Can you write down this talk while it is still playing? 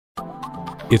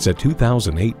It's a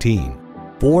 2018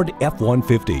 Ford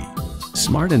F-150.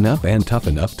 Smart enough and tough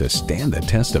enough to stand the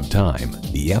test of time,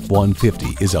 the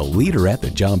F-150 is a leader at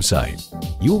the job site.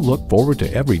 You'll look forward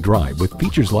to every drive with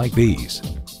features like these: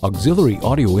 auxiliary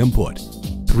audio input,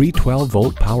 3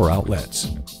 12-volt power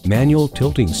outlets, manual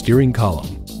tilting steering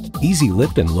column, easy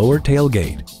lift and lower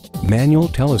tailgate, manual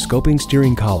telescoping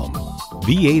steering column,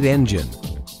 V8 engine,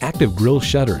 active grille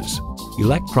shutters,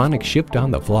 electronic shift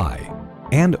on the fly,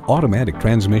 and automatic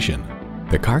transmission.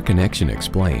 The Car Connection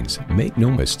explains, make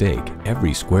no mistake,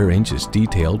 every square inch is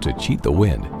detailed to cheat the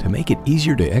wind to make it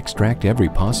easier to extract every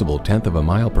possible tenth of a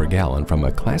mile per gallon from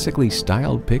a classically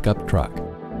styled pickup truck.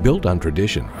 Built on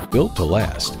tradition, built to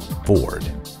last. Ford.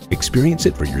 Experience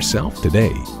it for yourself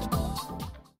today.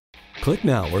 Click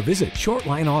now or visit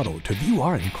Shortline Auto to view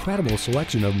our incredible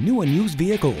selection of new and used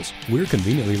vehicles. We're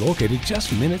conveniently located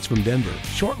just minutes from Denver.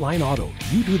 Shortline Auto.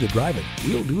 You do the driving,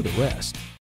 we'll do the rest.